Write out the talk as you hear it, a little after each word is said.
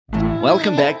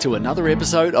Welcome back to another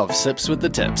episode of Sips with the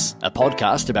Tips, a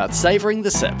podcast about savouring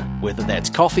the sip, whether that's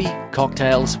coffee,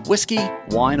 cocktails, whiskey,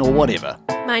 wine or whatever.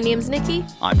 My name's Nikki.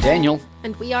 I'm Daniel.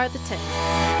 And we are the Tips.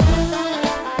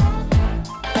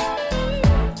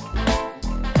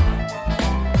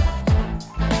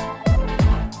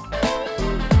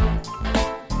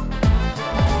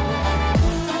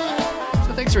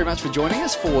 Thanks very much for joining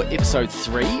us for episode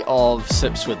 3 of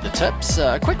Sips with the Tips.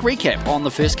 A quick recap on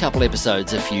the first couple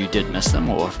episodes if you did miss them,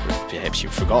 or perhaps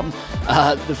you've forgotten.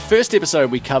 The first episode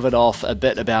we covered off a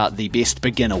bit about the best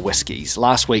beginner whiskies.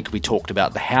 Last week we talked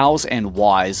about the hows and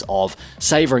whys of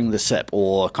savouring the sip,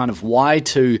 or kind of why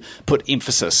to put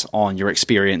emphasis on your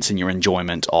experience and your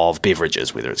enjoyment of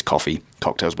beverages, whether it's coffee,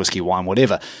 cocktails, whiskey, wine,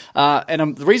 whatever.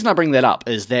 The reason I bring that up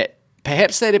is that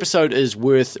perhaps that episode is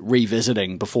worth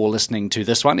revisiting before listening to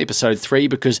this one, episode 3,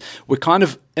 because we're kind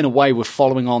of, in a way, we're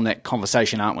following on that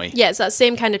conversation, aren't we? Yeah, it's that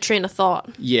same kind of train of thought.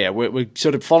 Yeah, we're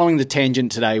sort of following the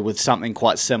tangent today with something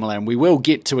quite similar, and we will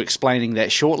get to explaining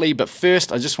that shortly. But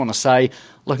first, I just want to say,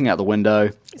 looking out the window,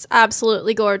 it's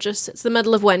absolutely gorgeous. It's the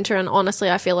middle of winter, and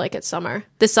honestly, I feel like it's summer.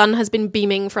 The sun has been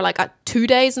beaming for like 2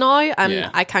 days now,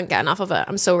 and I can't get enough of it.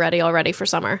 I'm so ready already for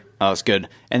summer. Oh, it's good.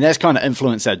 And that's kind of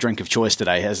influenced our drink of choice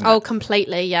today, hasn't it? Oh,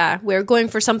 completely, yeah. We're going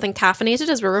for something caffeinated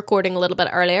as we're recording a little bit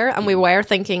earlier, and we were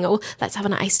thinking, oh, let's have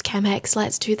an iced Chemex,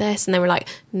 let's do this. And then we're like,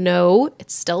 no,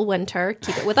 it's still winter.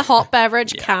 Keep it with a hot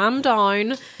beverage, calm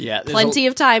down. Yeah, plenty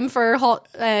of time for hot,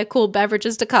 cold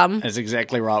beverages to come. That's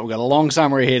exactly right. We've got a long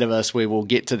summer ahead of us. We will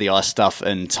get to the ice stuff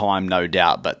in time, no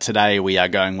doubt. But today we are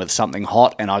going with something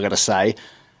hot, and I got to say,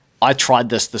 I tried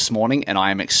this morning and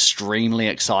I am extremely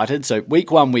excited. So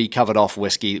week 1 we covered off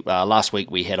whiskey. Last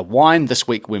week we had a wine. This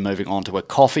week we're moving on to a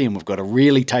coffee, and we've got a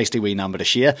really tasty wee number to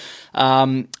share.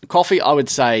 Coffee, I would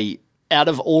say, out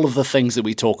of all of the things that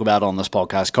we talk about on this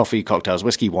podcast, coffee, cocktails,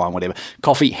 whiskey, wine, whatever,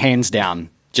 coffee hands down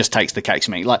just takes the cake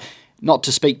for me. Like, not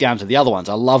to speak down to the other ones.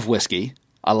 I love whiskey.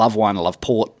 I love wine. I love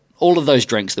port. All of those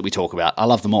drinks that we talk about, I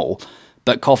love them all.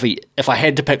 But coffee, if I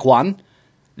had to pick one,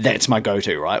 that's my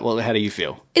go-to, right? Well, how do you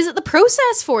feel? Is it the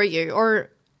process for you, or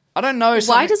I don't know.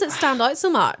 Why does it stand out so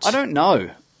much? I don't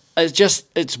know.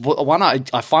 It's one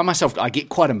I find myself, I get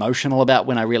quite emotional about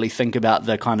when I really think about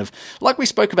the kind of, like we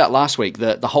spoke about last week,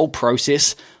 the whole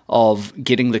process of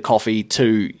getting the coffee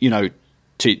to,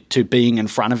 to being in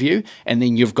front of you, and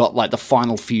then you've got like the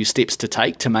final few steps to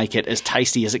take to make it as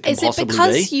tasty as it can possibly be. Is it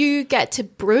because you get to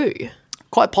brew?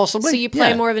 Quite possibly. So you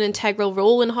play more of an integral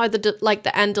role in how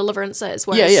the end deliverance is,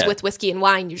 whereas with whiskey and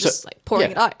wine, you're just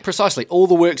pouring it out. Precisely. All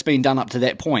the work's been done up to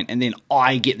that point, and then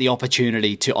I get the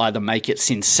opportunity to either make it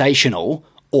sensational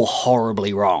or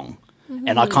horribly wrong. Mm-hmm.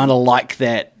 And I kind of like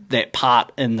that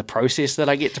part in the process that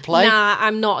I get to play. Nah,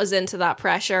 I'm not as into that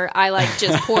pressure. I like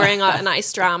just pouring out an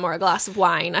iced dram or a glass of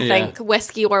wine. I think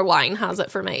whiskey or wine has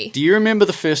it for me. Do you remember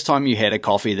the first time you had a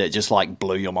coffee that just like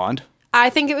blew your mind? I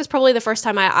think it was probably the first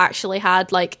time I actually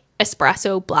had like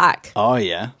espresso black. Oh,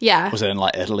 yeah? Yeah. Was it in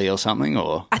like Italy or something?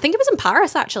 Or I think it was in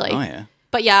Paris, actually. Oh, yeah.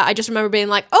 But yeah, I just remember being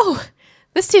like, oh,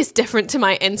 this tastes different to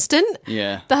my instant.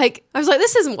 Yeah. Like, I was like,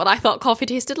 this isn't what I thought coffee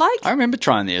tasted like. I remember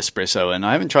trying the espresso, and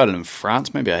I haven't tried it in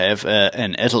France. Maybe I have,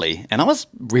 in Italy. And I was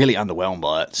really underwhelmed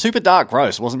by it. Super dark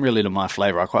roast. Wasn't really to my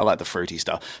flavour. I quite like the fruity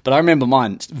stuff. But I remember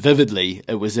mine vividly.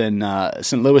 It was in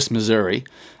St. Louis, Missouri.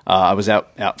 I was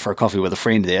out for a coffee with a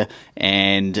friend there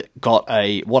and got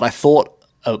what I thought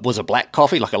was a black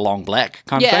coffee, like a long black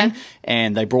kind of thing.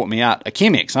 And they brought me out a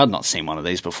Chemex. I'd not seen one of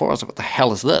these before. I was like, what the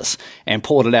hell is this? And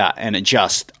poured it out, and it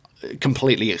just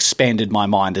completely expanded my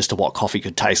mind as to what coffee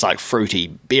could taste like. Fruity,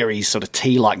 berries, sort of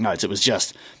tea-like notes. It was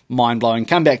just mind-blowing.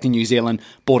 Come back to New Zealand,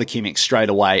 bought a Chemex straight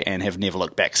away, and have never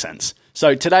looked back since.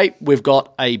 So today we've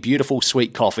got a beautiful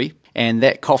sweet coffee, and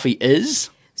that coffee is...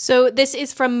 So this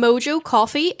is from Mojo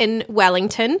Coffee in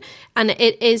Wellington, and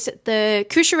it is the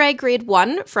Coucheray Grade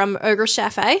 1 from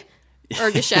Yirgacheffe.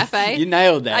 You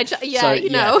nailed that. You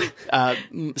know.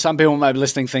 Some people may be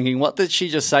listening thinking, what did she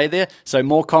just say there? So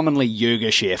more commonly,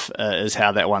 Yirgacheffe is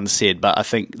how that one's said, but I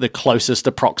think the closest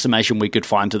approximation we could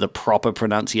find to the proper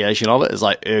pronunciation of it is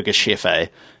like Yirgacheffe.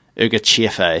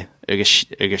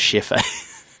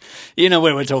 You know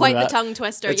where we're talking about. Quite the tongue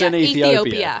twister. It's in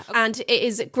Ethiopia. And it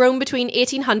is grown between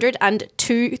 1,800 and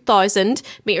 2,000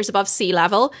 metres above sea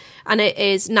level. And it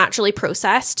is naturally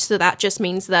processed. So that just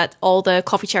means that all the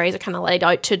coffee cherries are kind of laid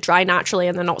out to dry naturally,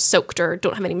 and they're not soaked or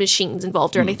don't have any machines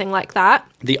involved or anything like that.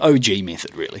 The OG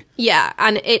method, really. Yeah.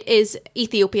 And it is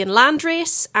Ethiopian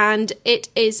landrace, and it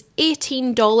is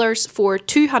 $18 for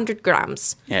 200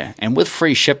 grams. Yeah. And with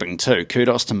free shipping too.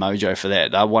 Kudos to Mojo for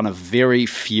that. They're one of very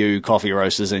few coffee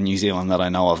roasters in New Zealand that I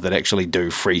know of that actually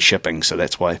do free shipping, so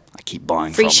that's why I keep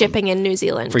buying Free from shipping them. in New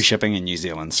Zealand. Free shipping in New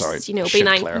Zealand, sorry. Just, be Should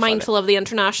clarify mindful that. of the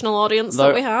international audience Though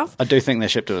that we have. I do think they're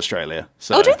shipped to Australia.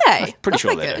 So Oh, do they? I'm pretty That's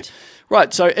sure quite they good. do.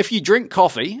 Right, so if you drink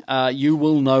coffee, you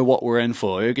will know what we're in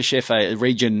for. Yirgacheffe, a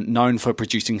region known for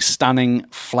producing stunning,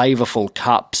 flavourful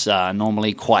cups,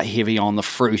 normally quite heavy on the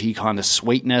fruity kind of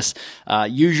sweetness.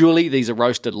 Usually these are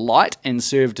roasted light and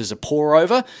served as a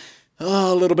pour-over.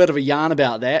 Oh, a little bit of a yarn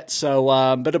about that, so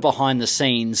a bit of behind the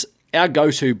scenes. Our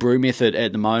go-to brew method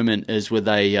at the moment is with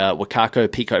a Wakako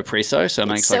Pico Presso. So it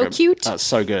makes so like cute. It's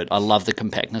so good. I love the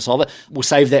compactness of it. We'll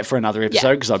save that for another episode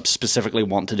Yeah. because I specifically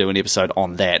want to do an episode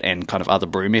on that and kind of other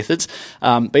brew methods.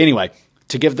 But anyway,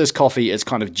 to give this coffee its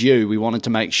kind of due, we wanted to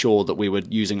make sure that we were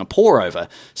using a pour-over.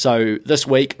 So this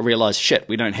week, I realised, shit,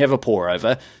 we don't have a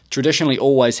pour-over. Traditionally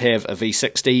always have a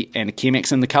V60 and a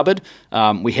Chemex in the cupboard.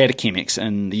 We had a Chemex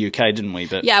in the UK, didn't we?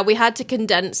 But Yeah, we had to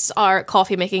condense our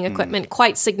coffee making equipment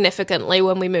quite significantly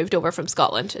when we moved over from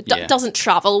Scotland. It Yeah. doesn't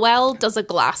travel well, does a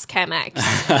glass Chemex.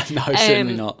 no,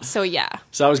 certainly not. So yeah.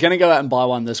 So I was going to go out and buy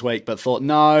one this week, but thought,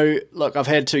 no, look, I've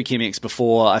had 2 Chemex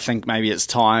before. I think maybe it's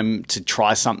time to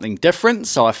try something different.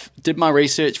 So I did my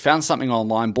research, found something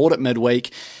online, bought it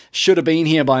midweek. Should have been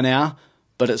here by now,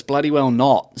 but it's bloody well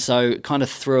not. So kind of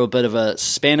threw a bit of a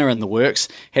spanner in the works.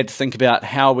 Had to think about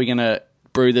how we're going to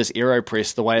brew this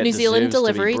AeroPress the way it New Zealand deserves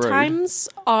to be delivery brewed. times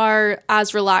are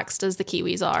as relaxed as the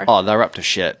Kiwis are. Oh, they're up to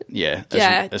shit. Yeah,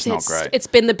 it's not great. It's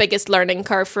been the biggest learning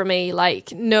curve for me.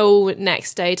 Like no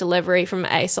next day delivery from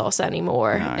ASOS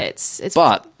anymore. No. It's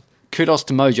But kudos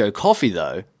to Mojo Coffee,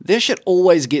 though. Their shit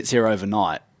always gets here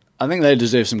overnight. I think they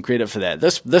deserve some credit for that.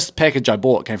 This package I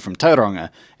bought came from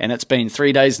Tauranga, and it's been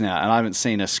 3 days now, and I haven't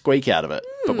seen a squeak out of it.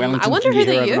 But Wellington I wonder can who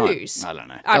get here they overnight. use. I don't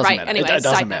know. Oh, Doesn't right, matter. anyway, it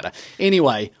doesn't side matter. note.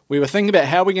 Anyway, we were thinking about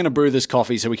how we're going to brew this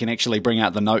coffee so we can actually bring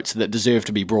out the notes that deserve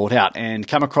to be brought out, and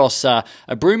come across a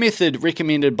brew method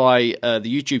recommended by the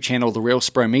YouTube channel The Real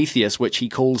Sprometheus, which he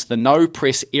calls the No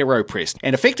Press AeroPress.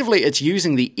 And effectively, it's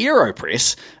using the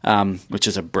AeroPress, which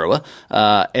is a brewer,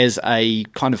 as a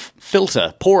kind of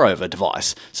filter pour-over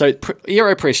device. So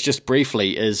AeroPress, just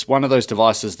briefly, is one of those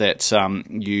devices that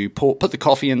you put the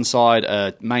coffee inside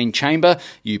a main chamber,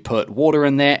 you put water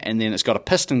in there, and then it's got a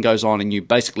piston goes on, and you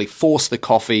basically force the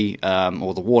coffee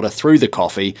or the water through the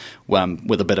coffee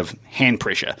with a bit of hand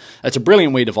pressure. It's a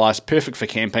brilliant wee device, perfect for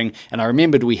camping, and I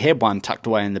remembered we had one tucked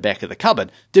away in the back of the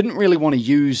cupboard. Didn't really want to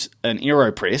use an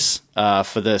AeroPress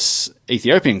for this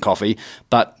Ethiopian coffee,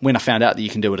 but when I found out that you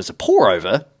can do it as a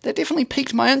pour-over, that definitely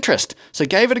piqued my interest. So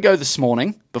gave it a go this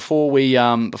morning before we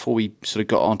sort of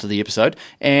got onto the episode,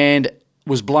 and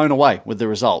was blown away with the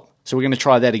result. So we're going to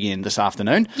try that again this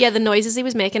afternoon. Yeah, the noises he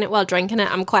was making it while drinking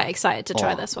it, I'm quite excited to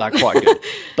try this one. They're quite good.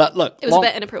 But look, It was a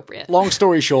bit inappropriate. Long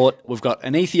story short, we've got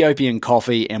an Ethiopian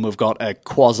coffee and we've got a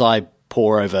quasi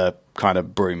pour-over kind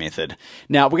of brew method.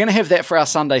 Now, we're going to have that for our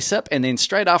Sunday sip, and then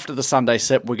straight after the Sunday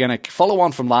sip, we're going to follow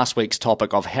on from last week's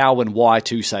topic of how and why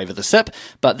to savour the sip.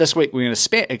 But this week, we're going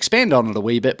to expand on it a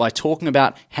wee bit by talking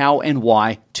about how and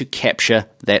why to capture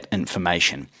that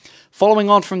information. Following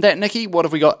on from that, Nikki, what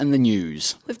have we got in the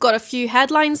news? We've got a few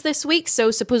headlines this week.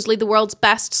 So supposedly the world's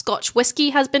best Scotch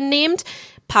whiskey has been named.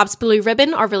 Pabst Blue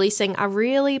Ribbon are releasing a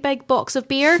really big box of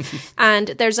beer. And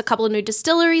there's a couple of new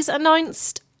distilleries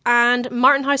announced. And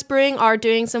Martin House Brewing are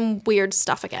doing some weird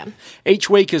stuff again. Each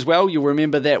week as well, you'll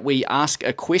remember that we ask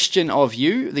a question of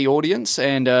you, the audience,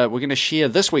 and we're going to share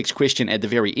this week's question at the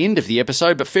very end of the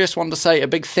episode. But first, wanted to say a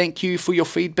big thank you for your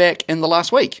feedback in the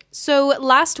last week. So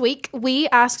last week, we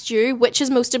asked you which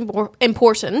is most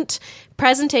important,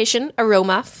 presentation,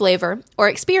 aroma, flavour, or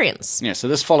experience. Yeah, so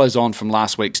this follows on from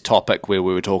last week's topic where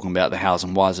we were talking about the hows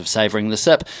and whys of savouring the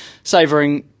sip.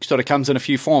 Savouring sort of comes in a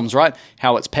few forms, right?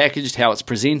 How it's packaged, how it's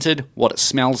presented, what it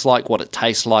smells like, what it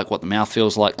tastes like, what the mouth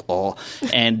feels like,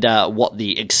 and what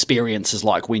the experience is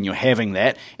like when you're having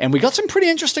that. And we got some pretty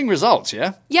interesting results,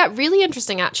 yeah? Yeah, really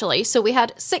interesting actually. So we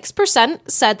had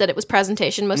 6% said that it was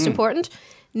presentation most important.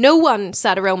 No one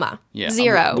said aroma. Yeah.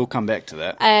 0. We'll come back to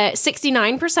that.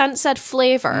 69% said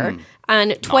flavour.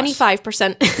 And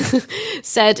 25%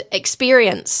 said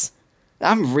experience.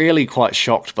 I'm really quite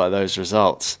shocked by those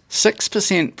results.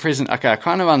 6% present. Okay, I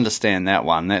kind of understand that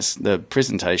one. That's the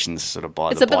presentation's sort of by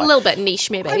It's the a bit, by. a little bit niche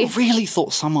maybe. I really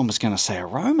thought someone was going to say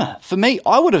aroma. For me,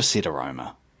 I would have said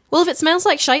aroma. Well, if it smells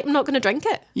like shite, I'm not going to drink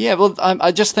it. Yeah, well,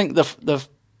 I just think the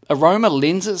aroma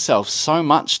lends itself so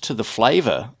much to the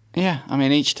flavour. Yeah, I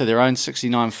mean, each to their own.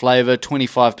 69 flavour,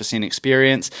 25%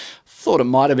 experience. Thought it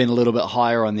might have been a little bit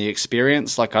higher on the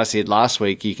experience. Like I said last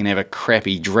week, you can have a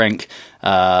crappy drink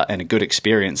and a good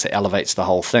experience that elevates the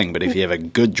whole thing. But if you have a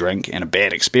good drink and a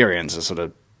bad experience, it sort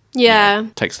of Yeah.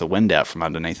 Takes the wind out from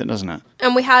underneath it, doesn't it?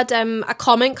 And we had a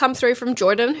comment come through from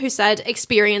Jordan who said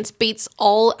experience beats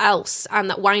all else and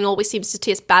that wine always seems to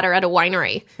taste better at a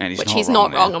winery. And he's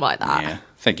not wrong about that. Yeah.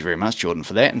 Thank you very much, Jordan,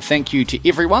 for that. And thank you to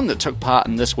everyone that took part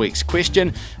in this week's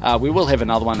question. We will have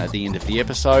another one at the end of the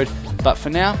episode. But for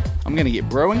now, I'm going to get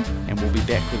brewing and we'll be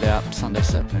back with our Sunday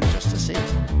sip in just a sec.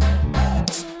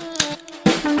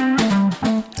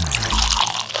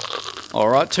 All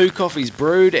right, 2 coffees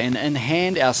brewed, and in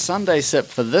hand, our Sunday sip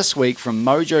for this week from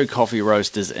Mojo Coffee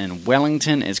Roasters in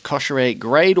Wellington is Koshire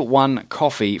Grade 1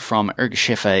 coffee from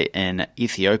Irgishefe in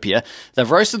Ethiopia.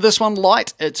 They've roasted this one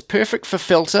light. It's perfect for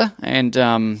filter and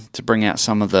to bring out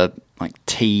some of the like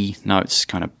tea notes,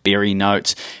 kind of berry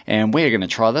notes. And we're going to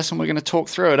try this and we're going to talk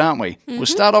through it, aren't we? We'll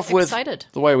start off with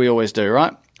the way we always do,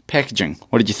 right? Packaging.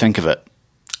 What did you think of it?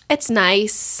 It's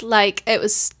nice. Like, it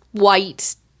was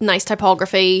white, nice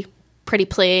typography, pretty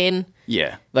plain.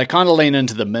 Yeah, they kind of lean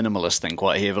into the minimalist thing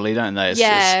quite heavily, don't they?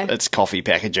 It's coffee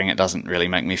packaging. It doesn't really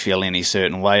make me feel any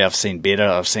certain way. I've seen better.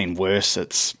 I've seen worse.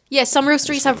 Some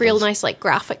roasteries have real nice like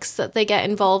graphics that they get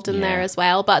involved in there as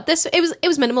well. But it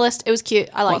was minimalist. It was cute.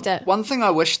 I liked it. One thing I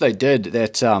wish they did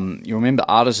that you remember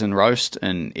Artisan Roast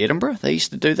in Edinburgh? They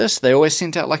used to do this. They always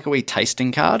sent out like a wee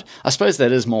tasting card. I suppose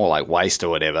that is more like waste or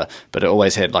whatever, but it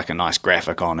always had like a nice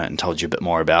graphic on it and told you a bit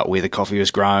more about where the coffee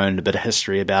was grown, a bit of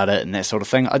history about it, and that sort of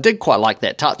thing. I did quite like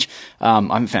that touch. I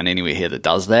haven't found anywhere here that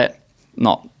does that.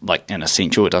 Not like an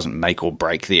essential, it doesn't make or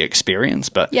break the experience,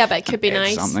 but yeah, but it could be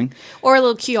nice. Something. Or a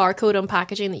little QR code on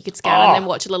packaging that you could scan and then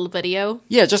watch a little video.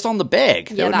 Yeah, just on the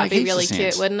bag. Yeah, that'd be really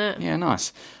cute, wouldn't it? Yeah,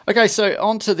 nice. Okay, so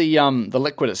on to the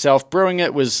liquid itself. Brewing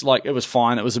it was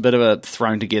fine. It was a bit of a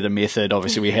thrown together method.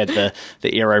 Obviously, we had the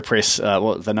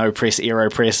AeroPress, the no press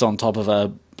AeroPress on top of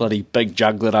a bloody big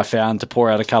jug that I found to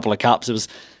pour out a couple of cups.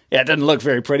 It didn't look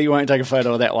very pretty. Won't take a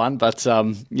photo of that one, but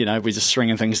we're just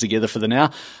stringing things together for the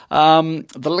now.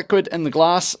 The liquid in the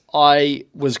glass, I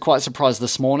was quite surprised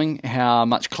this morning how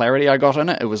much clarity I got in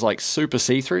it. It was like super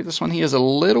see-through. This one here is a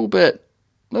little bit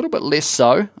less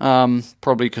so,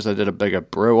 probably because I did a bigger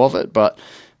brew of it, but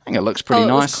I think it looks pretty nice.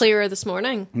 It was clearer this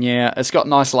morning. Yeah, it's got a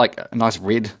nice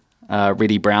red,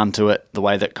 reddy brown to it. The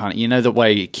way that kind of, the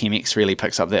way Chemex really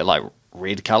picks up that like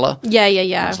red colour. Yeah.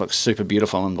 It looks super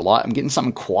beautiful in the light. I'm getting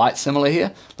something quite similar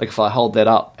here. Like if I hold that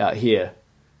up out here.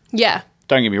 Yeah.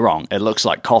 Don't get me wrong, it looks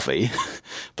like coffee,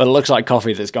 but it looks like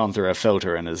coffee that's gone through a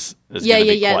filter and is going to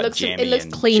be quite jammy. It looks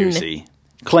and clean. Juicy.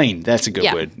 Clean, that's a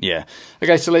good word. Yeah.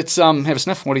 Okay, so let's have a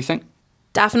sniff. What do you think?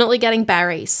 Definitely getting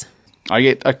berries. I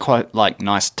get a quite like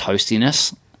nice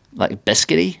toastiness, like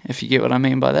biscuity, if you get what I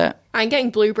mean by that. I'm getting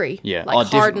blueberry. Yeah,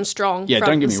 hard and strong. Yeah,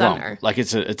 don't get me center. wrong. Like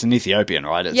it's an Ethiopian,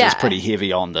 right? It's pretty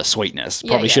heavy on the sweetness.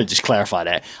 Probably should just clarify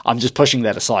that. I'm just pushing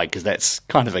that aside because that's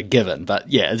kind of a given. But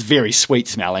yeah, it's very sweet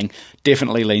smelling.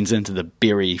 Definitely leans into the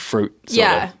berry fruit. Sort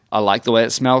of. I like the way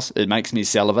it smells. It makes me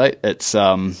salivate. It's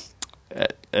going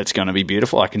to be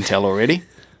beautiful. I can tell already.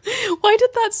 Why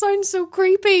did that sound so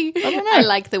creepy? I don't know. I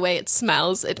like the way it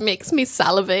smells. It makes me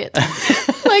salivate.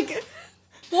 Like.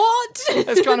 What?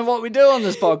 That's kind of what we do on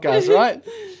this podcast, right?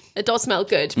 It does smell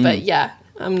good, but yeah,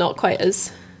 I'm not quite as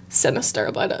sinister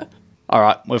about it. All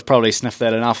right, we've probably sniffed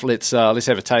that enough. Let's have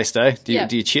a taste, eh? Do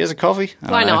you cheers a coffee?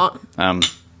 Why not?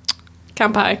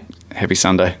 Kampai. Happy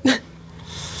Sunday.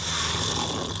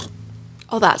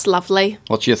 Oh, that's lovely.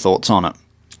 What's your thoughts on it?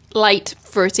 Light,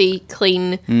 fruity,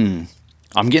 clean.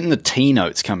 I'm getting the tea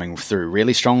notes coming through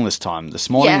really strong this time. This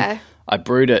morning, I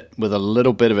brewed it with a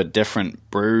little bit of a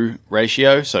different brew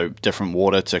ratio, so different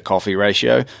water to coffee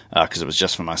ratio, because it was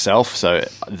just for myself. So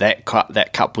that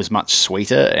cup was much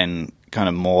sweeter and kind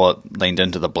of more leaned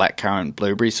into the blackcurrant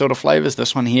blueberry sort of flavors.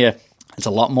 This one here, it's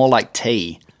a lot more like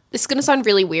tea. This is going to sound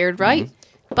really weird, right?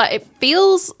 But it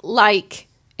feels like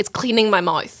it's cleaning my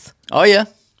mouth. Oh, yeah.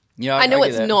 Yeah, I know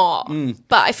it's not,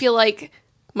 but I feel like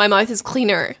my mouth is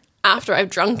cleaner after I've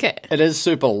drunk it. It is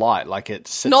super light, like it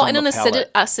sits not on in the an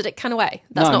palate. acidic kind of way.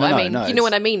 That's not what I mean. You know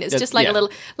what I mean? It's just like a little,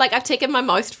 like I've taken my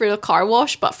mouth through a car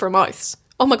wash, but for mouths.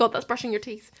 Oh my God, that's brushing your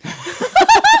teeth.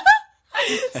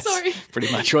 Sorry.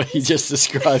 Pretty much what you just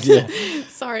described, yeah.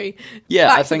 Sorry. Yeah,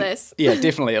 Back I think, to this. yeah,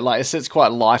 definitely. Like, it sits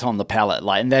quite light on the palate,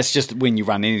 like, and that's just when you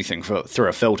run anything through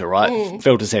a filter, right?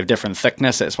 Filters have different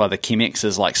thickness. That's why the Chemex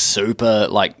is like super,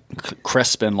 like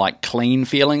crisp and like clean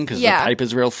feeling because the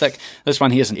paper's real thick. This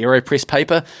one here is an AeroPress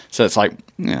paper, so it's like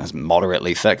it's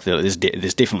moderately thick. There's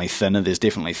definitely thinner. There's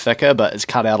definitely thicker, but it's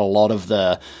cut out a lot of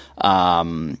the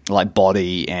like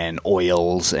body and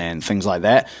oils and things like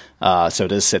that. So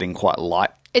it is sitting quite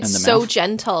light It's in the so mouth.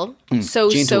 gentle. So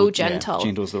gentle. Yeah,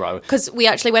 gentle's the right word. Because we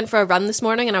actually went for a run this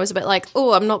morning and I was a bit like,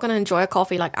 oh, I'm not going to enjoy a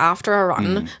coffee like after a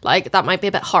run. Like that might be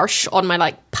a bit harsh on my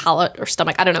like palate or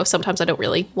stomach. I don't know. Sometimes I don't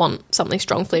really want something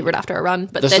strong flavored after a run,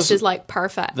 but this is like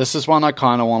perfect. This is one I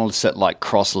kind of want to sit like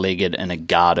cross-legged in a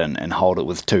garden and hold it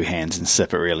with two hands and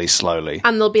sip it really slowly.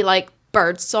 And there'll be like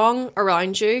bird song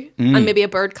around you and maybe a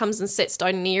bird comes and sits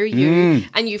down near you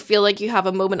and you feel like you have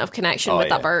a moment of connection with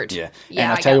that bird. Yeah. Yeah,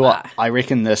 And I I'll tell you get what, that. I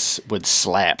reckon this would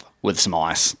slap with some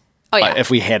ice. Oh, yeah. Like, if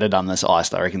we had it done this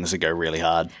iced, I reckon this would go really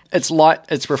hard. It's light,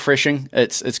 it's refreshing,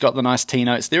 it's got the nice tea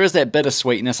notes. There is that bit of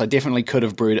sweetness. I definitely could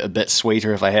have brewed it a bit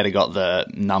sweeter if I had got the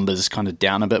numbers kind of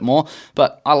down a bit more.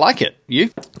 But I like it.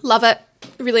 You? Love it.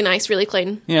 Really nice, really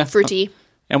clean. Yeah. Fruity.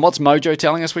 And what's Mojo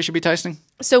telling us we should be tasting?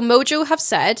 So Mojo have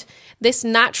said this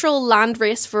natural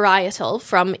landrace varietal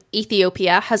from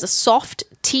Ethiopia has a soft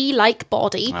tea-like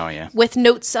body Oh, yeah. with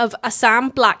notes of Assam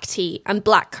black tea and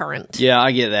blackcurrant. Yeah,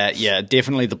 I get that. Yeah,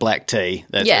 definitely the black tea.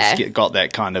 It's got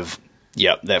that kind of,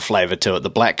 that flavour to it.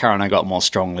 The blackcurrant I got more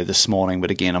strongly this morning,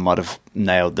 but again, I might have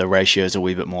nailed the ratios a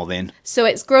wee bit more then. So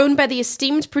it's grown by the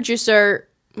esteemed producer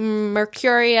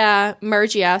Mercuria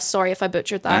Murgia. Sorry if I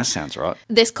butchered that. That sounds right.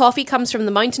 This coffee comes from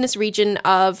the mountainous region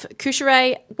of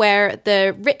Kushere, where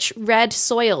the rich red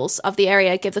soils of the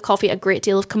area give the coffee a great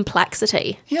deal of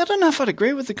complexity. Yeah, I don't know if I'd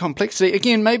agree with the complexity.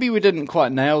 Again, maybe we didn't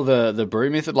quite nail the brew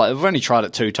method. Like, I've only tried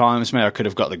it 2 times. Maybe I could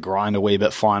have got the grind a wee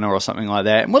bit finer or something like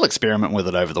that. And we'll experiment with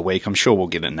it over the week. I'm sure we'll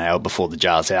get it nailed before the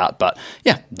jar's out. But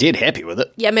yeah, dead happy with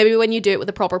it. Yeah, maybe when you do it with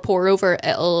a proper pour over,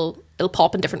 it'll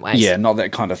pop in different ways. Yeah, not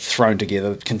that kind of thrown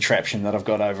together contraption that I've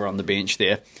got over on the bench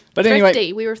there. But Thrifty.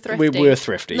 anyway, We were thrifty. We were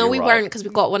thrifty. No, you're we right. weren't because we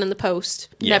got one in the post.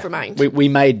 Yeah. Never mind. We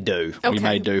made do. We Okay.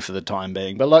 made do for the time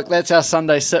being. But look, that's our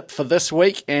Sunday sip for this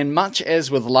week. And much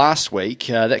as with last week,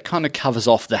 that kind of covers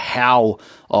off the how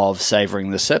of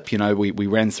savouring the sip. You know, we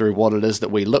ran through what it is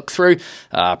that we look through.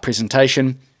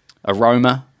 Presentation,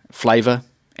 aroma, flavour,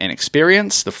 and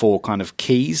experience, the 4 kind of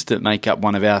keys that make up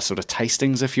one of our sort of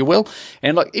tastings, if you will.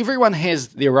 And look, everyone has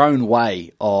their own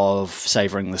way of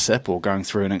savouring the sip or going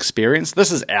through an experience.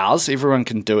 This is ours. Everyone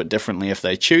can do it differently if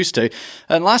they choose to.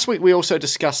 And last week we also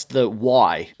discussed the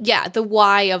why. Yeah, the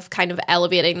why of kind of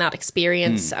elevating that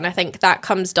experience. And I think that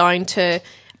comes down to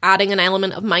adding an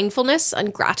element of mindfulness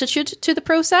and gratitude to the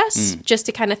process, just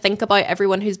to kind of think about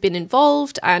everyone who's been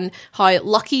involved and how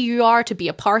lucky you are to be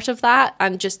a part of that,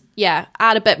 and just,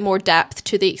 add a bit more depth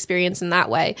to the experience in that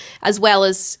way, as well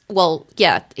as,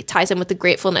 it ties in with the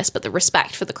gratefulness, but the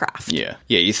respect for the craft. Yeah,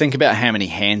 you think about how many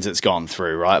hands it's gone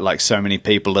through, right? Like, so many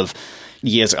people have...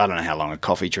 Years, I don't know how long a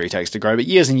coffee tree takes to grow, but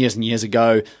years and years and years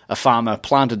ago, a farmer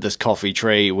planted this coffee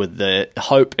tree with the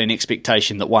hope and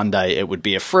expectation that one day it would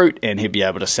be a fruit and he'd be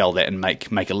able to sell that and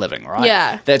make a living, right?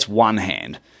 Yeah. That's one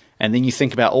hand. And then you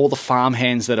think about all the farm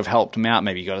hands that have helped him out.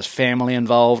 Maybe you got his family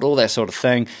involved, all that sort of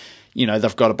thing. You know,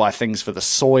 they've got to buy things for the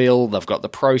soil, they've got the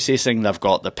processing, they've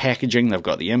got the packaging, they've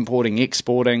got the importing,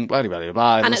 exporting, blah, blah, blah,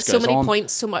 blah. And at so many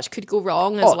points, so much could go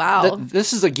wrong as well.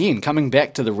 This is, again, coming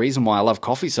back to the reason why I love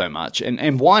coffee so much,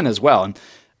 and wine as well. And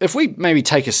if we maybe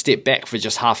take a step back for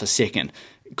just half a second,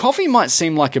 coffee might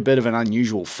seem like a bit of an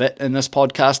unusual fit in this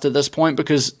podcast at this point,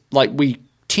 because, like, we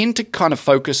tend to kind of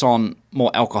focus on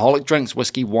more alcoholic drinks,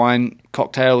 whiskey, wine,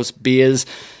 cocktails, beers.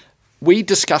 We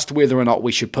discussed whether or not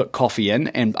we should put coffee in,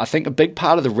 and I think a big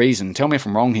part of the reason, tell me if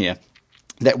I'm wrong here,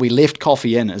 that we left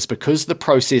coffee in is because the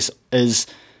process is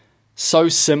so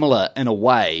similar in a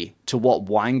way to what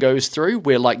wine goes through,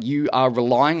 where, like, you are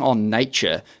relying on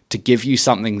nature to give you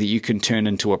something that you can turn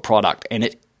into a product, and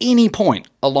at any point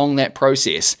along that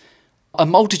process, a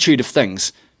multitude of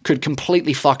things could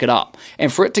completely fuck it up.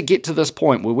 And for it to get to this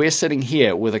point where we're sitting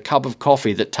here with a cup of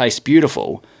coffee that tastes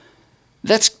beautiful,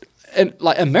 that's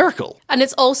like a miracle. And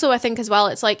it's also, I think as well,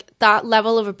 it's like that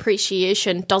level of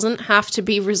appreciation doesn't have to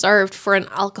be reserved for an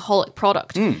alcoholic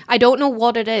product. I don't know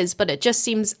what it is, but it just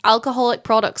seems alcoholic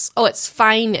products, it's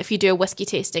fine if you do a whiskey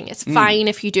tasting. It's fine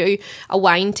if you do a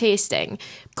wine tasting.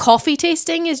 Coffee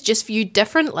tasting is just viewed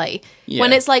differently. Yeah.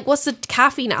 When it's like, what's the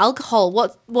caffeine, alcohol?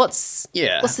 What's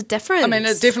the difference? I mean,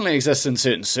 it definitely exists in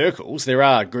certain circles. There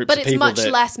are groups but of it's people much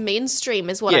that... less mainstream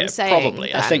is what I'm saying.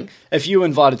 Probably. Then. I think if you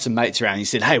invited some mates around and you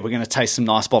said, hey, we're going to taste some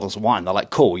nice bottles of wine, they're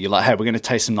like, cool. You're like, hey, we're going to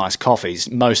taste some nice coffees.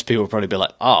 Most people would probably be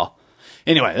like, oh.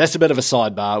 Anyway, that's a bit of a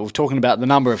sidebar. We're talking about the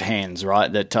number of hands,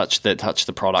 right, that touch the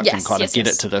product and kind of get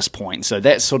it to this point. So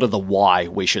that's sort of the why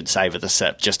we should savour the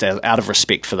sip, just out of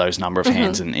respect for those number of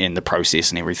hands and the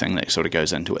process and everything that sort of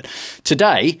goes into it.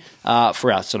 Today,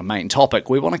 for our sort of main topic,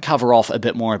 we want to cover off a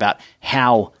bit more about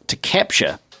how to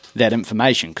capture that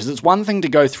information, because it's one thing to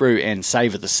go through and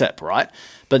savour the sip, right?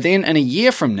 But then in a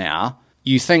year from now,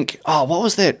 you think, oh, what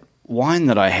was that wine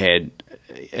that I had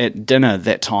at dinner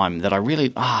that time that I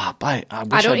really, I wish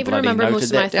I don't even remember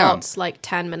most of my down. thoughts like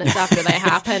 10 minutes after they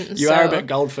happen. You are a bit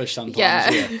goldfish sometimes.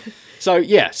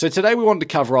 Yeah. So today we wanted to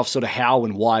cover off sort of how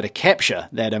and why to capture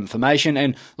that information.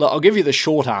 And look, I'll give you the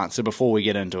short answer before we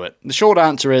get into it. The short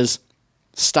answer is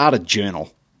start a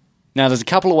journal. Now, there's a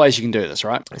couple of ways you can do this,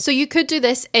 right? So you could do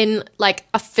this in like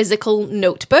a physical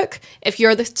notebook if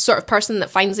you're the sort of person that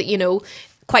finds it,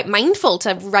 quite mindful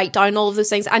to write down all of those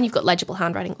things, and you've got legible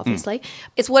handwriting, obviously.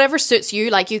 It's whatever suits you.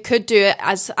 Like, you could do it,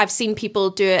 as I've seen people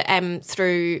do it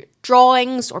through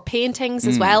drawings or paintings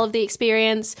as well of the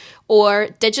experience, or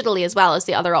digitally as well as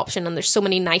the other option. And there's so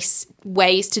many nice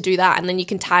ways to do that, and then you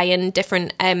can tie in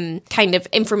different kind of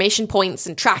information points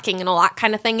and tracking and all that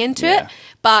kind of thing into it.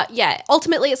 But yeah,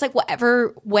 ultimately it's like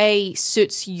whatever way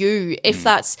suits you. If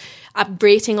that's a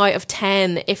rating out of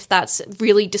 10, if that's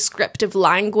really descriptive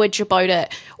language about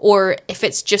it, or if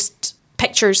it's just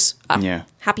pictures,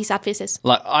 happy sad faces.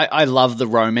 Like, I love the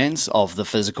romance of the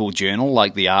physical journal,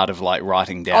 like the art of like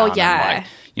writing down and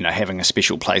like, having a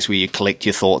special place where you collect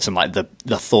your thoughts, and like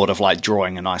the thought of like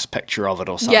drawing a nice picture of it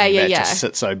or something just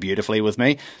sits so beautifully with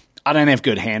me. I don't have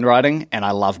good handwriting and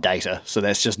I love data, so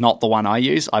that's just not the one I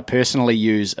use. I personally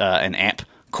use an app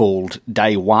called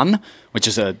Day One, which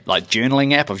is a like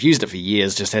journaling app. I've used it for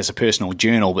years just as a personal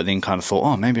journal, but then kind of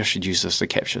thought, maybe I should use this to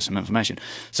capture some information.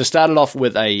 So started off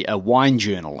with a wine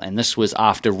journal, and this was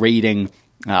after reading,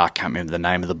 I can't remember the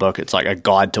name of the book. It's like A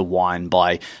Guide to Wine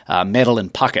by Madeline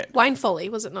Puckett. Wine Folly,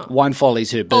 was it not? Wine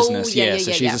Folly's her business,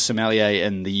 So she's yeah. a sommelier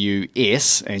in the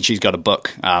US, and she's got a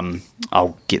book.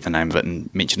 I'll get the name of it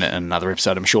and mention it in another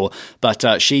episode, I'm sure.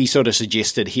 But she sort of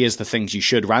suggested, here's the things you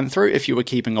should run through if you were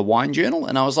keeping a wine journal.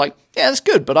 And I was like, yeah, that's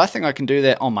good, but I think I can do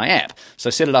that on my app. So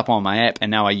I set it up on my app,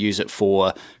 and now I use it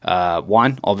for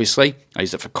wine, obviously. I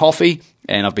use it for coffee,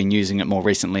 and I've been using it more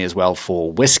recently as well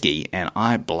for whiskey, and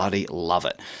I bloody love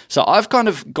it. So I've kind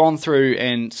of gone through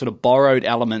and sort of borrowed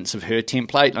elements of her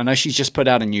template. I know she's just put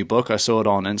out a new book. I saw it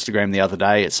on Instagram the other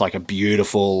day. It's like a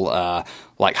beautiful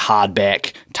like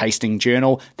hardback tasting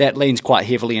journal. That leans quite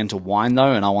heavily into wine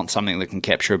though, and I want something that can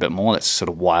capture a bit more. That's sort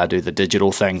of why I do the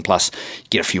digital thing, plus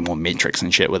get a few more metrics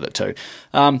and shit with it too.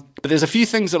 But there's a few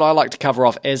things that I like to cover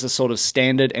off as a sort of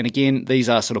standard, and again, these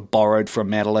are sort of borrowed from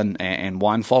Madeline and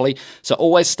Wine Folly. So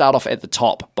always start off at the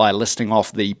top by listing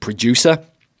off the producer.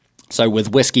 So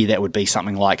with whiskey, that would be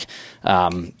something like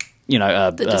the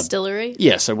distillery.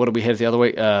 Yeah, so what did we have the other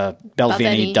week?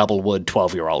 Balvenie Doublewood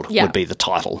 12-year-old would be the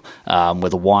title.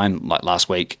 With a wine, like last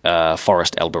week,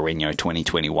 Forest Albarino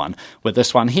 2021. With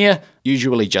this one here,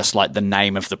 usually just like the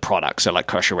name of the product, so like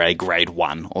Cocheret Grade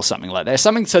 1 or something like that.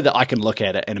 Something so that I can look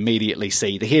at it and immediately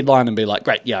see the headline and be like,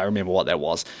 great, yeah, I remember what that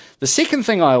was. The second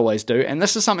thing I always do, and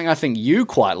this is something I think you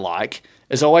quite like,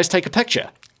 is always take a picture.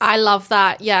 I love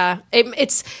that, yeah.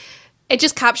 It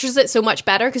just captures it so much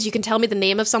better because you can tell me the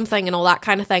name of something and all that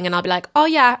kind of thing, and I'll be like, oh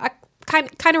yeah, I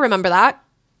kind of remember that.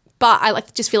 But I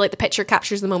just feel like the picture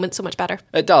captures the moment so much better.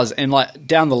 It does, and like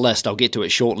down the list, I'll get to it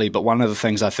shortly, but one of the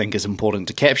things I think is important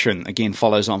to capture, and again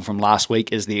follows on from last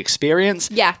week, is the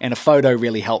experience. Yeah. And a photo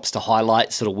really helps to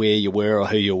highlight sort of where you were or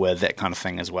who you were, that kind of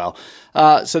thing as well.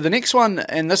 So the next one,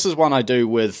 and this is one I do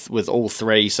with all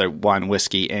three, so wine,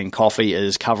 whiskey, and coffee,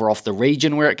 is cover off the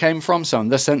region where it came from. So in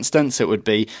this instance, it would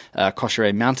be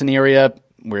Cocheret Mountain area,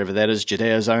 wherever that is,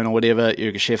 Judea Zone or whatever,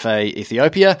 Ürgächeffe,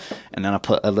 Ethiopia, and then I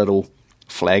put a little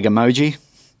flag emoji.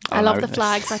 I love the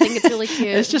flags. I think it's really cute.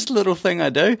 It's just a little thing I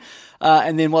do.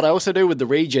 And then what I also do with the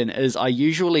region is I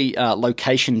usually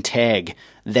location tag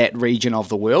that region of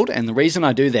the world. And the reason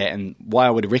I do that, and why I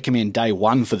would recommend Day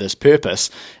One for this purpose,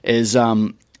 is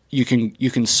you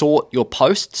can sort your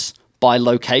posts by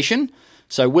location.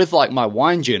 So with like my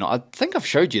wine journal, I think I've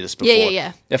showed you this before.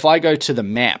 Yeah. If I go to the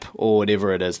map or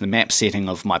whatever it is, the map setting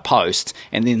of my post,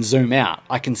 and then zoom out,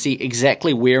 I can see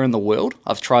exactly where in the world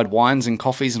I've tried wines and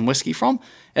coffees and whiskey from.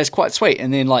 It's quite sweet.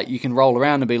 And then like you can roll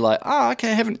around and be like,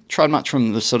 okay, I haven't tried much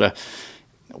from the sort of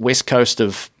west coast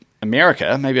of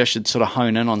America. Maybe I should sort of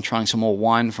hone in on trying some more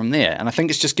wine from there. And I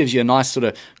think it just gives you a nice sort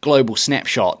of global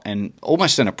snapshot and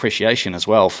almost an appreciation as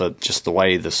well for just the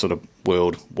way the sort of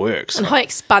world works. And how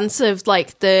expansive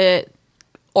like the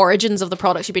origins of the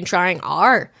products you've been trying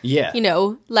are. Yeah.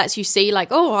 Lets you see like,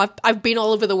 oh, I've been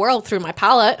all over the world through my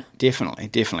palette.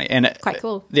 Definitely. And quite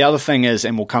cool. The other thing is,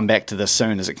 and we'll come back to this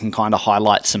soon, is it can kind of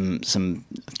highlight some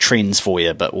trends for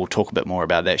you, but we'll talk a bit more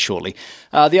about that shortly.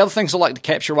 The other things I like to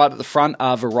capture right at the front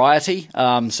are variety.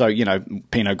 So,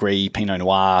 Pinot Gris, Pinot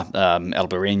Noir,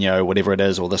 Albarino, whatever it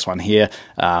is, or this one here,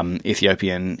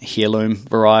 Ethiopian heirloom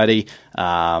variety,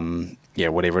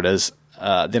 whatever it is.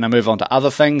 Then I move on to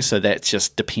other things, so that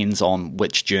just depends on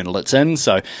which journal it's in.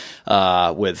 So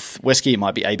with whiskey, it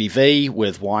might be ABV,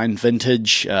 with wine,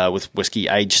 vintage, with whiskey,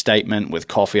 age statement, with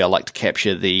coffee, I like to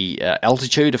capture the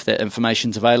altitude if that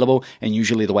information's available, and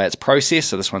usually the way it's processed.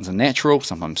 So this one's a natural,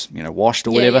 sometimes washed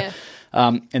or whatever.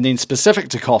 Yeah. And then specific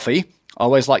to coffee, I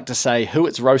always like to say who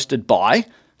it's roasted by.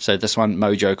 So this one,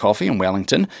 Mojo Coffee in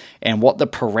Wellington, and what the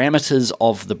parameters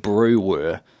of the brew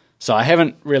were. So I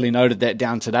haven't really noted that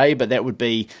down today, but that would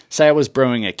be, say I was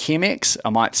brewing a Chemex, I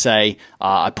might say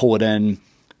I poured in,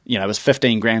 it was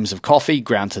 15 grams of coffee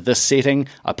ground to this setting.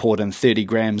 I poured in 30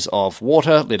 grams of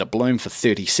water, let it bloom for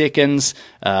 30 seconds,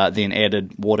 then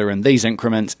added water in these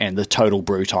increments, and the total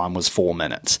brew time was 4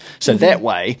 minutes. So that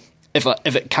way, if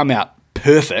it come out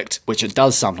perfect, which it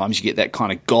does sometimes, you get that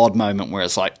kind of God moment where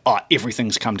it's like,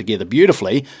 everything's come together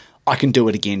beautifully, I can do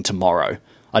it again tomorrow.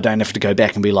 I don't have to go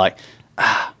back and be like,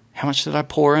 how much did I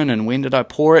pour in and when did I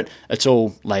pour it? It's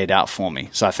all laid out for me.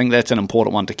 So I think that's an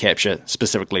important one to capture,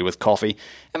 specifically with coffee.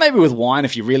 And maybe with wine,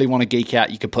 if you really want to geek out,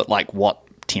 you could put like what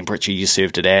temperature you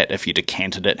served it at, if you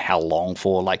decanted it, how long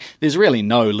for. Like, there's really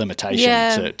no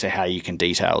limitation to how you can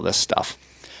detail this stuff.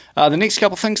 The next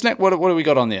couple things, Nat, what do we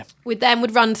got on there? We then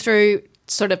would run through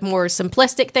sort of more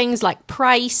simplistic things like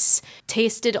price,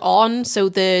 tasted on, so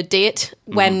the date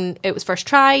when it was first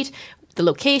tried, the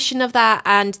location of that,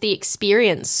 and the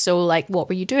experience. So like, what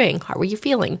were you doing? How were you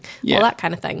feeling? All that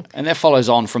kind of thing. And that follows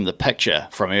on from the picture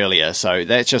from earlier. So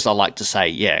that's just, I like to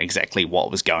say, exactly what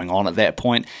was going on at that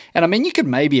point. And I mean, you could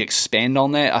maybe expand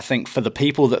on that. I think for the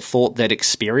people that thought that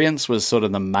experience was sort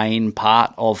of the main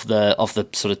part of the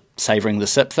sort of savoring the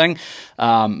sip thing,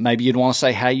 maybe you'd want to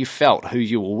say how you felt, who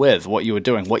you were with, what you were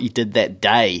doing, what you did that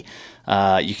day.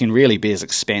 You can really be as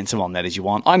expansive on that as you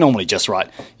want. I normally just write,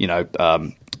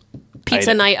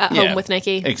 pizza night at home with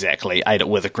Nikki. Exactly. Ate it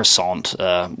with a croissant,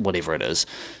 whatever it is.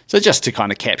 So just to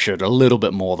kind of capture it a little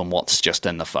bit more than what's just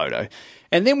in the photo.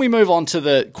 And then we move on to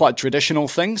the quite traditional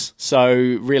things. So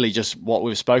really just what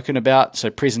we've spoken about. So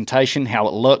presentation, how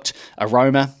it looked,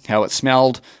 aroma, how it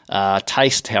smelled,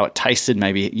 taste, how it tasted.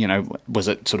 Maybe, was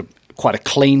it sort of quite a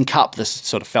clean cup? This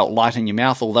sort of felt light in your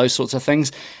mouth, all those sorts of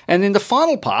things. And then the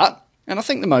final part, and I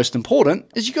think the most important,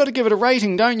 is you got to give it a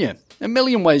rating, don't you? A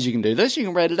million ways you can do this. You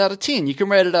can rate it out of 10. You can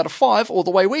rate it out of 5, or the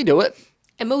way we do it.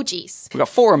 Emojis. We've got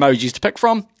 4 emojis to pick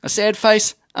from. A sad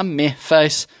face, a meh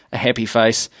face, a happy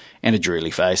face, and a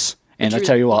drooly face. And I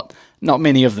tell you what, not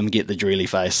many of them get the drooly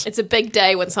face. It's a big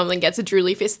day when someone gets a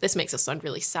drooly face. This makes us sound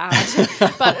really sad.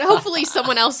 But hopefully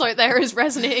someone else out there is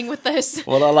resonating with this.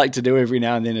 What I like to do every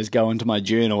now and then is go into my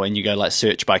journal and you go like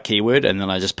search by keyword, and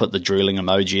then I just put the drooling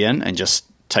emoji in and just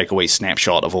take a wee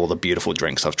snapshot of all the beautiful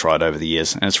drinks I've tried over the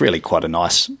years. And it's really quite a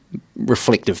nice,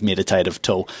 reflective, meditative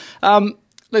tool.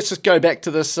 Let's just go back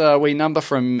to this wee number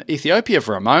from Ethiopia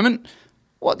for a moment.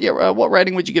 What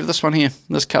rating would you give this one here,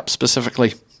 this cup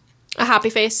specifically? A happy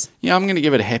face. Yeah, I'm going to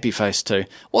give it a happy face too.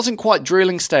 Wasn't quite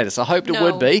drooling status. I hoped it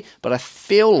would be, but I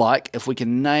feel like if we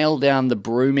can nail down the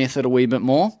brew method a wee bit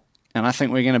more, and I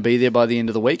think we're going to be there by the end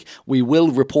of the week, we will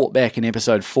report back in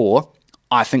episode 4.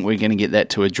 I think we're going to get that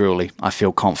to a drooly. I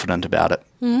feel confident about it.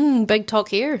 Big talk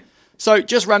here. So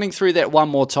just running through that one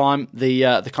more time,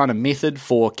 the kind of method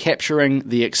for capturing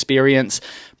the experience: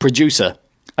 producer,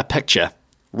 a picture,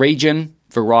 region,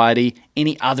 variety,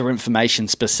 any other information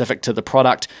specific to the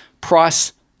product,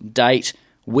 price, date,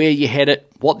 where you had it,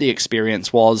 what the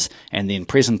experience was, and then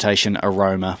presentation,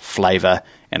 aroma, flavor,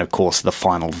 and of course the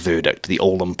final verdict, the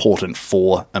all-important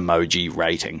 4 emoji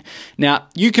rating. Now,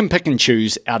 you can pick and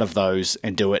choose out of those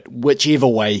and do it whichever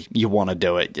way you want to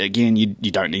do it. Again, you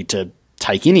don't need to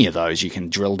take any of those. You can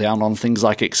drill down on things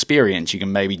like experience. You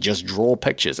can maybe just draw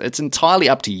pictures. It's entirely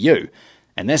up to you,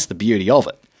 and that's the beauty of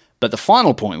it. But the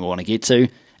final point we want to get to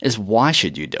is, why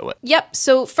should you do it? Yep.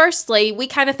 So firstly, we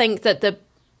kind of think that the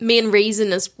main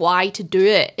reason is why to do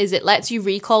it is it lets you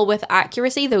recall with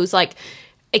accuracy those like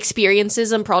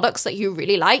experiences and products that you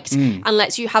really liked, and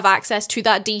lets you have access to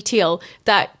that detail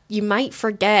that you might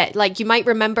forget. Like you might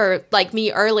remember, like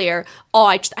me earlier,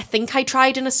 I think I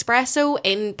tried an espresso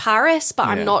in Paris, but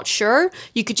I'm not sure.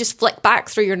 You could just flick back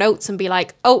through your notes and be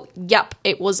like, oh, yep,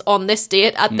 it was on this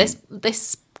date at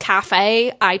this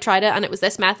cafe, I tried it and it was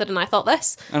this method and I thought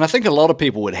this. And I think a lot of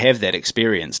people would have that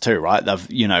experience too, right?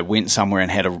 They've, went somewhere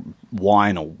and had a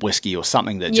wine or whiskey or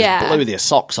something that just blew their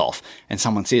socks off, and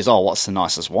someone says, oh, what's the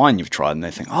nicest wine you've tried? And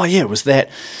they think, oh yeah, it was that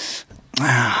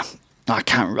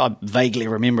I vaguely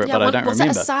remember it, Yeah, but I don't was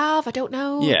remember. it a salve? I don't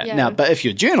know. Yeah. Now, but if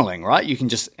you're journaling, right, you can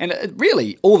just, and it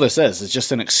really, all this is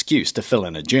just an excuse to fill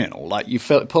in a journal. Like you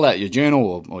pull out your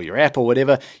journal or your app or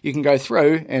whatever, you can go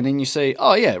through and then you see,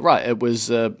 oh yeah, right, it was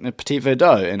a Petit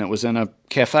Verdot and it was in a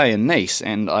cafe in Nice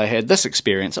and I had this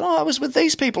experience and I was with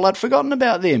these people, I'd forgotten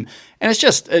about them. And it's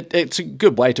just, it's a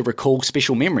good way to recall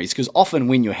special memories because often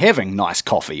when you're having nice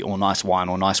coffee or nice wine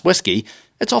or nice whiskey,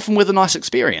 it's often with a nice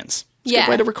experience. It's a good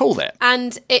way to recall that.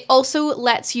 And it also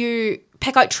lets you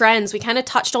pick out trends. We kind of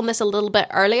touched on this a little bit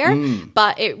earlier,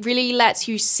 but it really lets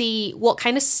you see what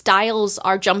kind of styles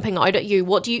are jumping out at you.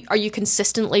 Are you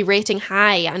consistently rating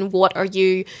high and what are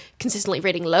you consistently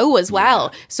rating low as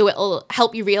well? So it'll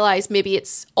help you realize maybe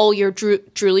it's all your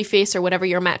drooly face or whatever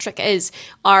your metric is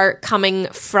are coming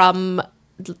from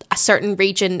a certain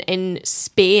region in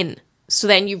Spain. So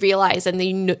then you realise and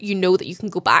then you know that you can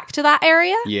go back to that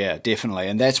area. Yeah, definitely.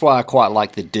 And that's why I quite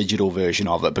like the digital version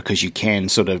of it because you can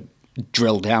sort of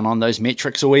drill down on those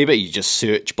metrics a wee bit. You just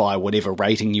search by whatever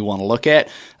rating you want to look at,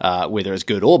 whether it's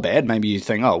good or bad. Maybe you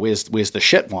think, oh, where's the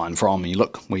shit wine from? And you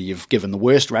look where you've given the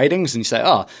worst ratings and you say,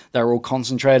 oh, they're all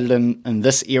concentrated in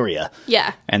this area.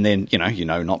 Yeah. And then, you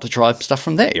know not to try stuff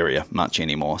from that area much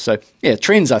anymore. So, yeah,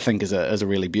 trends I think is a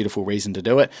really beautiful reason to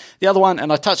do it. The other one,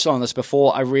 and I touched on this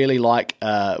before, I really like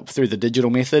through the digital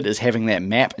method is having that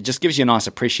map. It just gives you a nice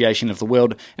appreciation of the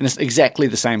world. And it's exactly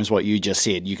the same as what you just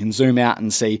said. You can zoom out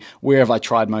and see where have I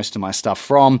tried most of my stuff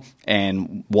from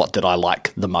and what did I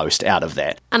like the most out of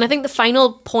that. And I think the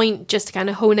final point, just to kind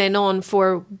of hone in on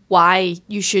for why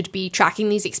you should be tracking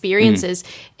these experiences,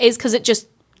 is because it just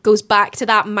goes back to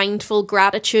that mindful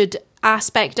gratitude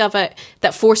aspect of it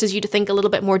that forces you to think a little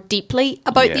bit more deeply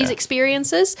about these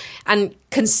experiences and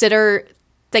consider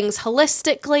things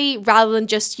holistically rather than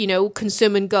just,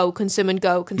 consume and go, consume and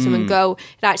go, consume and go.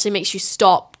 It actually makes you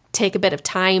stop, take a bit of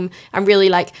time and really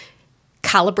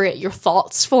calibrate your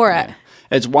thoughts for it.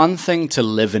 It's one thing to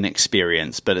live an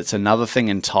experience, but it's another thing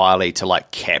entirely to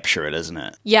capture it, isn't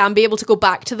it? Yeah, and be able to go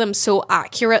back to them so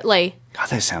accurately. God,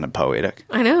 that sounded poetic.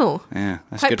 I know. Yeah,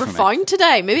 that's quite good profound for me.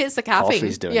 today. Maybe it's the caffeine.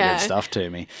 Coffee's doing good stuff to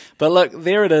me. But look,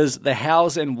 there it is, the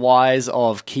hows and whys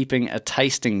of keeping a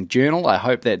tasting journal. I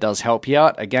hope that does help you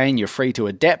out. Again, you're free to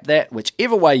adapt that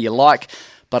whichever way you like.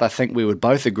 But I think we would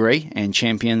both agree and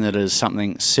champion that it is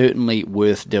something certainly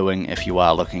worth doing if you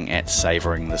are looking at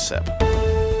savouring the sip.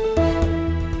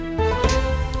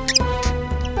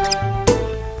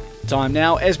 Time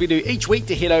now, as we do each week,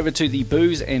 to head over to the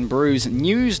Booze and Brews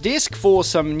news desk for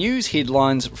some news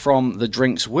headlines from the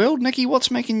drinks world. Nikki,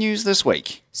 what's making news this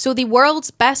week? So the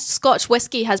world's best Scotch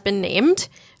whisky has been named,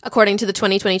 according to the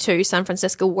 2022 San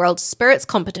Francisco World Spirits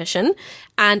Competition,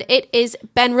 and it is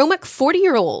Benromic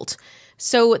 40-year-old.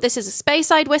 So this is a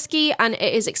Speyside whiskey and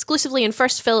it is exclusively in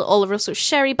first fill Oloroso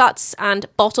sherry butts and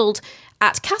bottled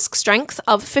at cask strength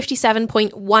of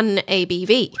 57.1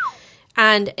 ABV.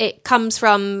 And it comes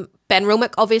from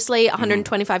Benromic, obviously, a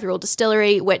 125-year-old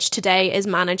distillery, which today is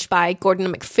managed by Gordon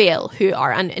and MacPhail, who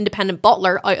are an independent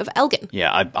bottler out of Elgin.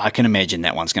 Yeah, I can imagine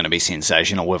that one's going to be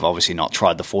sensational. We've obviously not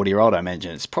tried the 40-year-old. I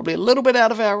imagine it's probably a little bit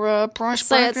out of our price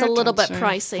bracket. So it's a little bit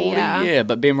pricey, 40, yeah.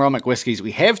 But Benromic whiskies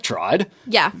we have tried.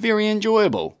 Yeah. Very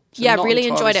enjoyable. So yeah, really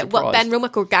enjoyed it. What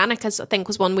Benromic Organic, I think,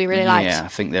 was one we really liked. Yeah, I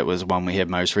think that was one we had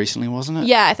most recently, wasn't it?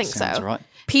 Yeah, I think Sounds so. Right.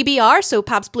 PBR, so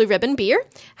Pabst Blue Ribbon Beer,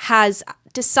 has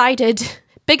decided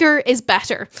bigger is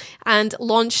better and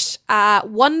launched a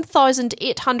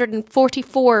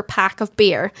 1,844 pack of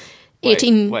beer. Wait.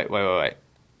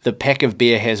 The pack of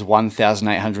beer has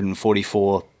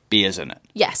 1,844 beers in it.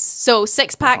 Yes. So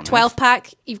 6-pack,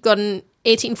 12-pack, you've got an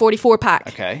 1844 pack.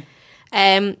 Okay.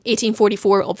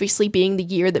 1844 obviously being the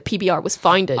year that PBR was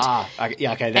founded. Okay,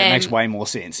 that makes way more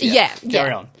sense. Yeah.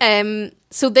 Carry on.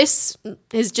 So this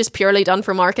is just purely done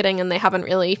for marketing and they haven't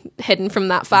really hidden from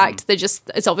that fact.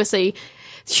 It's obviously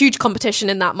huge competition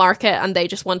in that market and they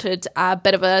just wanted a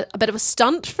bit of a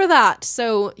stunt for that.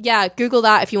 So yeah, Google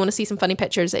that if you want to see some funny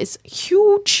pictures. It's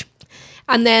huge.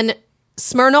 And then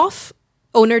Smirnoff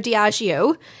owner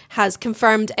Diageo has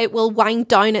confirmed it will wind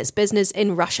down its business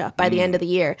in Russia by the end of the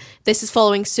year. This is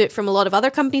following suit from a lot of other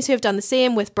companies who have done the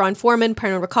same, with Brown-Forman,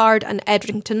 Pernod Ricard and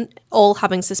Edrington all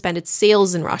having suspended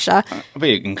sales in Russia. I'll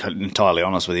be entirely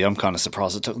honest with you, I'm kind of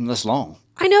surprised it took them this long.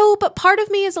 I know, but part of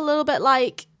me is a little bit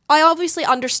like, I obviously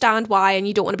understand why, and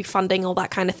you don't want to be funding all that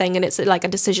kind of thing, and it's like a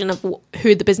decision of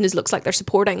who the business looks like they're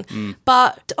supporting.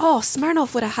 But,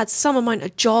 Smirnoff would have had some amount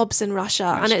of jobs in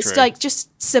Russia, and it's true. just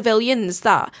civilians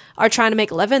that are trying to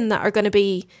make a living that are going to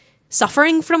be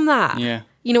suffering from that. Yeah.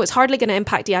 you know, it's hardly going to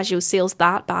impact Diageo's sales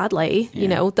that badly. You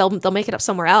know, they'll make it up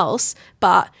somewhere else.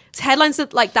 But headlines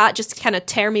like that just kind of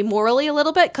tear me morally a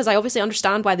little bit, because I obviously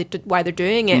understand why they're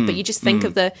doing it, but you just think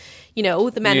of the, you know,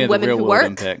 the men and women who work.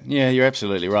 Impact. Yeah, you're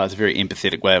absolutely right. It's a very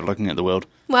empathetic way of looking at the world.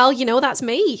 Well, you know, that's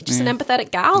me, just an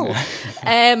empathetic gal.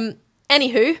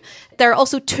 Anywho, there are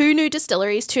also 2 new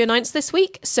distilleries to announce this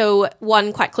week. So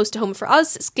one quite close to home for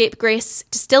us, Scapegrace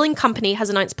Distilling Company has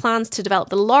announced plans to develop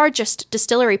the largest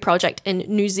distillery project in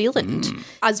New Zealand,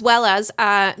 as well as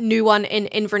a new one in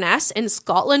Inverness in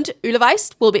Scotland.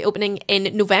 Uleveist will be opening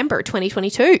in November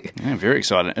 2022. Yeah, very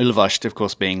exciting. Uleveist, of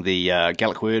course, being the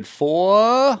Gaelic word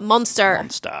for... Monster.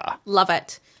 Love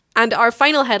it. And our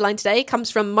final headline today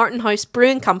comes from Martin House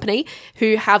Brewing Company,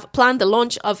 who have planned the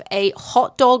launch of a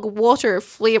hot dog water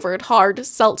flavoured hard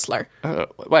seltzer.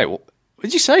 Wait, what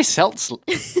did you say? Seltzer?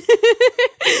 Is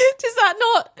that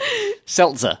not?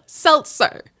 Seltzer.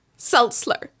 Seltzer.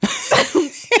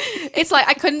 It's like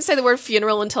I couldn't say the word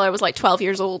funeral until I was like 12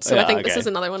 years old, so I think this is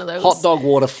another one of those. Hot dog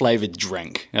water flavoured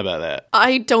drink. How about that?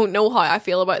 I don't know how I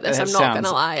feel about this, I'm not going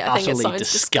to lie. I think it sounds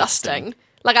disgusting.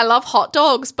 Like, I love hot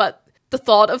dogs, but the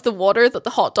thought of the water that the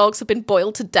hot dogs have been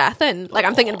boiled to death in, like,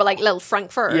 I'm thinking about like little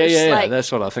frankfurters. Yeah, like,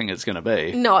 that's what I think it's going to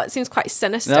be. No, it seems quite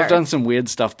sinister. They've done some weird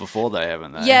stuff before, they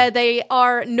haven't they? Yeah, they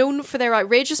are known for their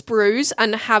outrageous brews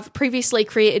and have previously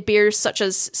created beers such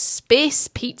as Space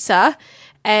Pizza,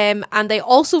 and they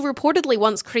also reportedly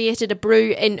once created a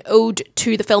brew in ode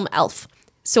to the film Elf.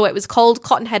 So it was called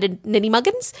Cotton-Headed Ninny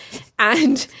Muggins,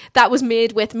 and that was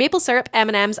made with maple syrup,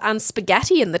 M&Ms, and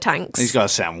spaghetti in the tanks. These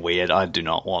guys sound weird. I do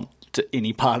not want to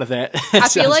any part of that. I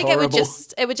feel like horrible.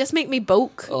 it would just make me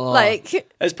boke. Like,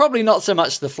 it's probably not so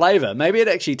much the flavour. Maybe it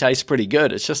actually tastes pretty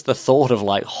good. It's just the thought of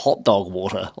like hot dog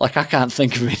water. Like, I can't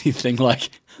think of anything like.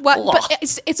 What? But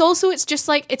it's just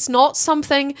like, it's not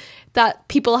something that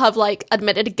people have like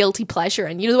admitted a guilty pleasure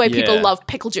in. You know the way people love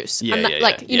pickle juice, you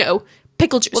know.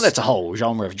 Pickle juice. Well, that's a whole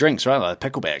genre of drinks, right? Like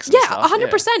picklebacks and stuff.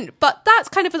 100%. But that's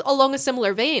kind of along a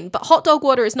similar vein. But hot dog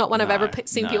water is not one I've ever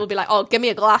seen people be like, oh, give me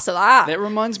a glass of that. That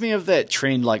reminds me of that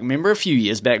trend. Like, remember a few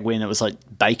years back when it was like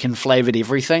bacon-flavoured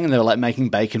everything? And they were like making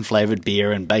bacon-flavoured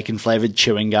beer and bacon-flavoured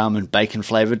chewing gum and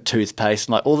bacon-flavoured toothpaste.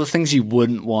 And like all the things you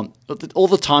wouldn't want, all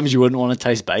the times you wouldn't want to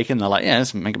taste bacon. They're like, yeah,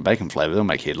 let's make it bacon-flavoured. They'll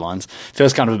make headlines.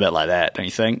 Feels kind of a bit like that, don't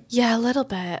you think? Yeah, a little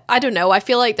bit. I don't know. I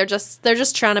feel like they're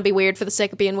just trying to be weird for the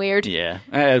sake of being weird. Yeah,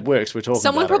 it works. We're talking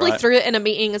someone about probably right? threw it in a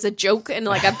meeting as a joke in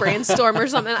like a brainstorm or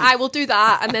something. I will do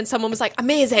that. And then someone was like,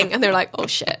 amazing. And they're like, oh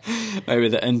shit. Maybe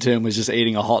the intern was just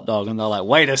eating a hot dog and they're like,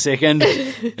 wait a second.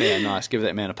 Yeah, nice. Give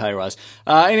that man a pay rise.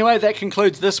 Anyway, that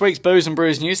concludes this week's Booze and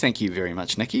Brews news. Thank you very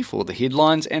much, Nikki, for the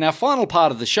headlines. And our final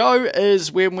part of the show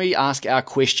is when we ask our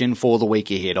question for the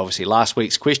week ahead. Obviously, last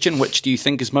week's question, which do you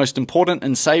think is most important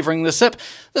in savouring the sip?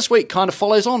 This week kind of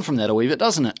follows on from that a wee bit,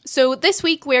 doesn't it? So this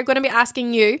week we're going to be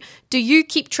asking you, do you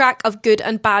keep track of good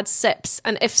and bad sips?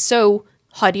 And if so,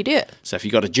 how do you do it? So if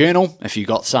you've got a journal, if you've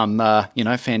got some,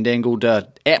 fandangled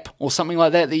app or something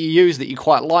like that you use that you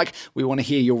quite like, we want to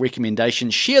hear your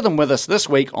recommendations. Share them with us this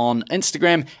week on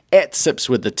Instagram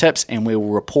 @SipsWithTheTips, and we will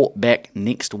report back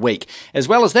next week. As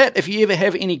well as that, if you ever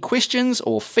have any questions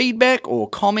or feedback or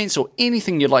comments or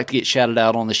anything you'd like to get shouted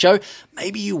out on the show,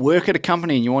 maybe you work at a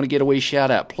company and you want to get a wee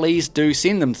shout out, please do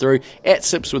send them through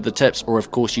 @SipsWithTheTips, or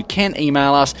of course you can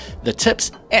email us,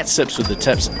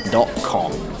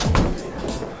 thetips@sipswiththetips.com.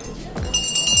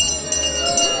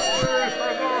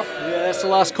 That's the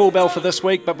last call bell for this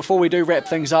week, but before we do wrap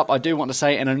things up, I do want to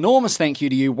say an enormous thank you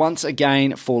to you once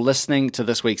again for listening to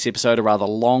this week's episode, a rather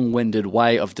long-winded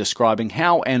way of describing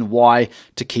how and why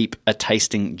to keep a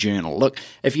tasting journal. Look,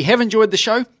 if you have enjoyed the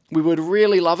show, we would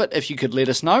really love it if you could let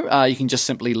us know. You can just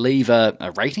simply leave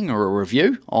a rating or a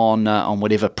review on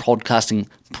whatever podcasting.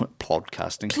 You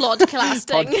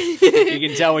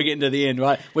can tell we're getting to the end,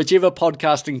 right? Whichever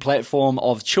podcasting platform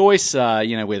of choice,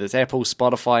 whether it's Apple,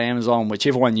 Spotify, Amazon,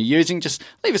 whichever one you're using, just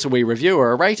leave us a wee review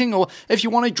or a rating. Or if you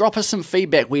want to drop us some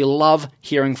feedback, we love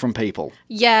hearing from people.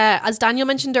 Yeah, as Daniel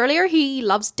mentioned earlier, he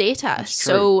loves data.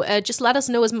 So just let us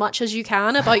know as much as you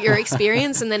can about your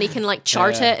experience, and then he can like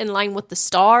chart it in line with the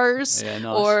stars. Yeah,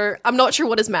 nice. Or I'm not sure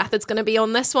what his method's going to be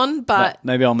on this one, but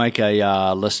maybe I'll make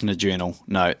a listener journal.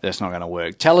 No, that's not going to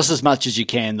work. Tell us as much as you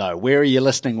can, though. Where are you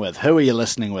listening with? Who are you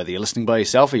listening with? Are you listening by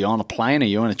yourself? Are you on a plane? Are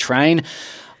you on a train?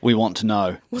 We want to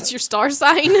know. What's your star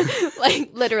sign?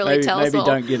 Like, literally tell us all.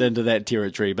 Maybe don't get into that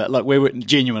territory. But look, we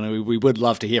would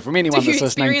love to hear from anyone that's listening. Do you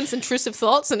experience intrusive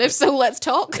thoughts? And if so, let's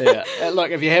talk. Yeah.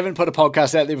 Look, if you haven't put a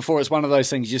podcast out there before, it's one of those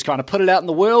things. You just kind of put it out in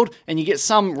the world and you get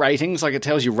some ratings. Like, it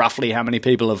tells you roughly how many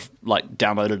people have like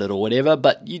downloaded it or whatever.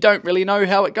 But you don't really know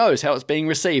how it goes, how it's being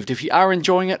received. If you are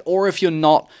enjoying it or if you're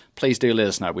not, please do let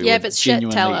us know. We Yeah, would if it's shit,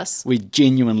 tell us. We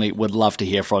genuinely would love to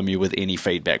hear from you with any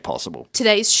feedback possible.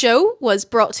 Today's show was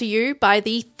brought to you by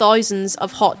the thousands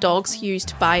of hot dogs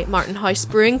used by Martin House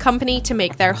Brewing Company to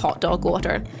make their hot dog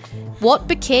water. What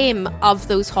became of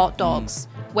those hot dogs?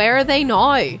 Where are they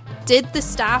now? Did the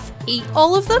staff eat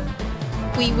all of them?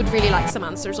 We would really like some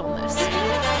answers on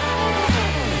this.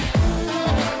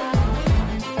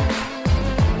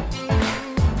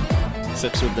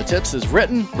 Sips with the Tips is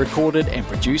written, recorded, and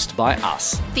produced by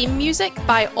us. Theme music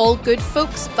by All Good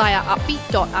Folks via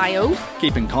upbeat.io.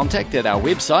 Keep in contact at our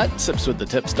website,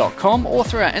 sipswiththetips.com, or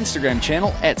through our Instagram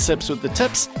channel at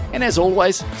sipswiththetips. And as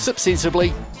always, sip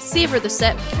sensibly. Savour the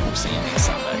sip. We'll see you next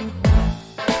Sunday.